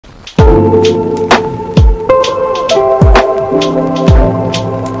Ayan,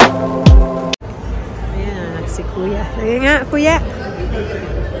 si Kuya. Ayan nga, Kuya.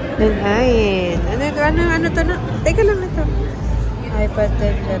 Ayan. Ano to na? Teka lang ito. iPad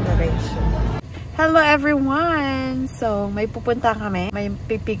 10 generation. Hello everyone! So, may pupunta kami. May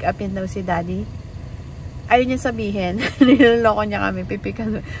pipick upin daw si Daddy. Ayaw niya sabihin. Niloloko niya kami. Pipick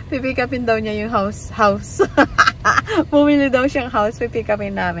upin daw niya yung house. Bumili daw siyang house. Pipick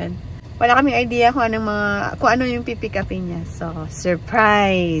upin namin. Wala kaming idea kung ano yung pipick upin niya. So,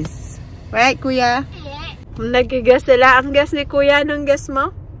 surprise! Right, Kuya? Nag-guess sila. Ang guess ni Kuya, anong guess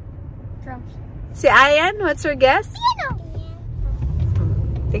mo? Drums. Si Ayan, what's her guess? Piano.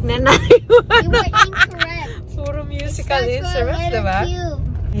 Tignan natin. You were incorrect. Puro musical instruments, diba? Q.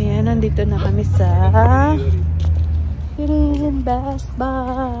 Ayan, nandito na kami sa Best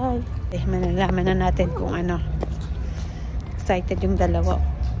Buy. Malalaman na natin kung ano. Excited yung dalawa.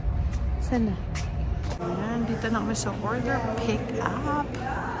 Sana? Ayan, dito na kami sa order pick up.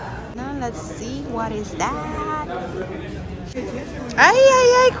 Now, let's see what is that.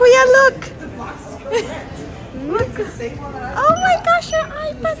 Ay, Kuya, look! Look! Oh my gosh, your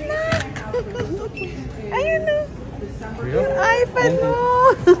iPad na! Ayun o! Your iPad mo!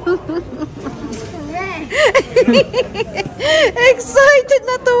 Excited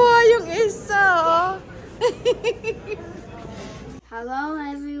na tuwa yung isa! Hello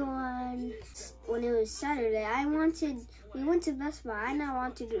everyone! When it was Saturday, we went to Best Buy and I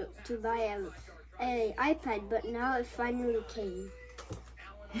wanted to buy an iPad, but now it finally came.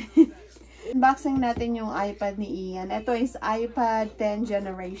 Unboxing natin yung iPad ni Ian. Ito is iPad 10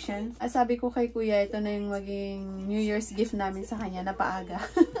 generation. Sabi ko kay Kuya, ito na yung maging New Year's gift namin sa kanya na paaga.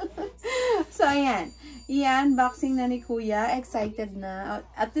 So, ayan. Ian, unboxing na ni Kuya. Excited na.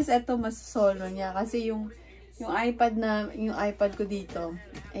 At least ito mas solo niya. Kasi yung iPad ko dito,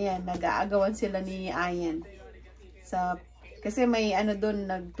 ayan, nag-aagawan sila ni Ian. So, kasi may ano doon,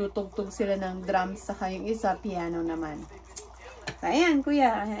 nagtutugtog sila ng drums, saka yung isa, piano naman. So, ayan,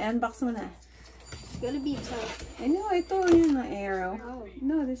 Kuya, unbox mo na. It's gonna be tough. I know, ito, yun, na arrow. Oh.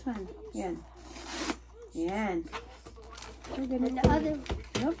 No, this one. Ayan. Ayan. And the other.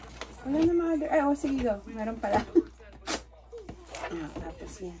 Nope. Wala na mga other. Ay, sige, go. Meron pala.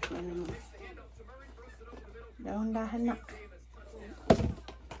 Tapos yan. Ano mo. Dahan-dahan na.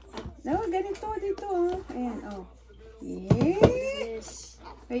 No, ganito dito, oh. Ayan, oh. Yes.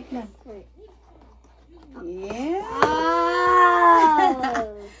 Wait lang. Wait. Yeah.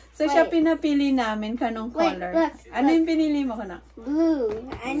 Oh. So, siya pinapili namin kanong color. Look, ano yung pinili mo, kana? Blue.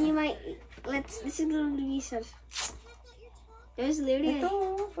 And you might, this is gonna be such. There's literally.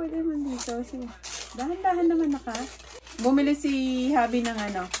 Ito, pwede naman dito. Sige. Dahan-dahan naman naka. Bumili si Habi ng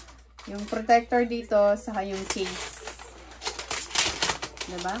ano, yung protector dito, saka yung case.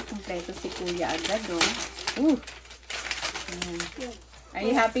 Diba? Kompleto si Kuya agad, oh. Are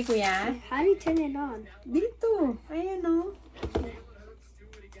you happy, Kuya? How do you turn it on? Dito. Ayan, oh.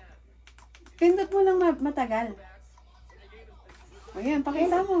 Pindot mo lang matagal. Ayan,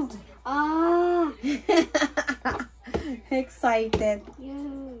 pakita mo. Ah! Excited.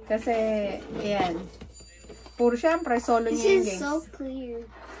 Yeah. Kasi, ayan. Puro syempre, solo niya yung This is games. so clear.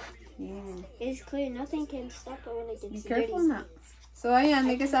 Ayan. It's clear. Nothing can stop it when it Be gets careful dirty. na. So, ayan,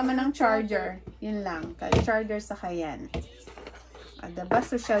 may kasama ng charger. Yun lang. Charger sa kayan. Diba,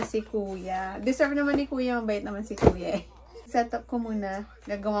 social si Kuya. Deserve naman ni Kuya. Mabait naman si Kuya eh. Setup ko muna.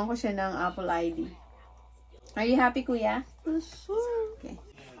 Gagawan ko siya ng Apple ID. Are you happy, Kuya? Okay.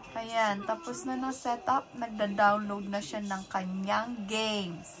 Ayan, tapos na ng setup. Nagda-download na siya ng kanyang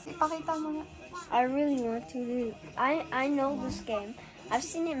games. Ipakita mo na. I really want to do. I know this game. I've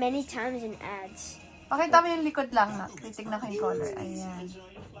seen it many times in ads. Pakita mo yung likod lang na. Titignan ko yung color. Ayan.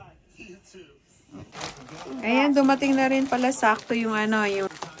 Ayan, dumating na rin pala sakto yung ano, yung...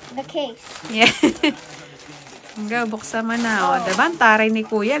 The case. Yeah. Hanggang, buksan mo na. O, diba? Ang taray ni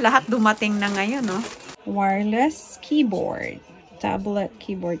Kuya. Lahat dumating na ngayon, no? Wireless keyboard. Tablet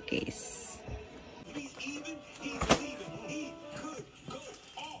keyboard case.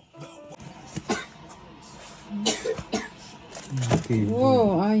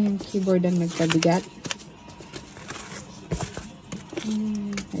 Wow, yung keyboard ang nagpabigat.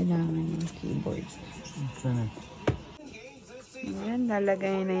 Kailangan yung keyboard. Ayan,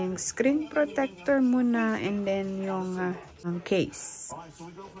 lalagay na yung screen protector muna and then yung case.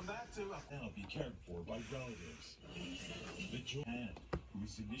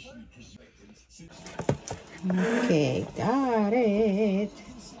 Okay, got it.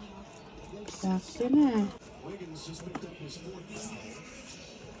 Sakto na.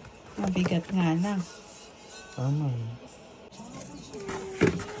 Mabigat nga lang. Tama.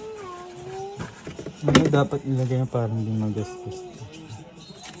 Ano dapat ilagay na parang hindi magastos?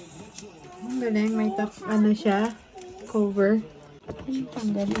 Ang galing, may ano siya, cover. Ay,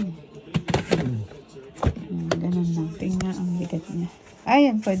 tanggalin. Ganun lang. Tingnan ang bigat niya.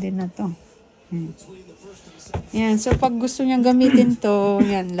 Ayan, pwede na to. Yan, so pag gusto niyang gamitin to,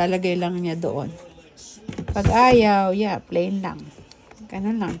 yan, lalagay lang niya doon. Pag ayaw, yeah, plain lang.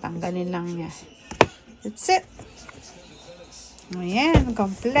 Ganun lang, tanggalin lang niya. That's it. Ayan,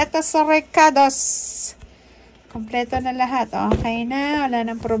 kompleto sa recados. Kompleto na lahat. Okay na, wala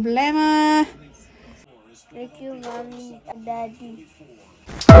nang problema. Thank you, Mommy and Daddy.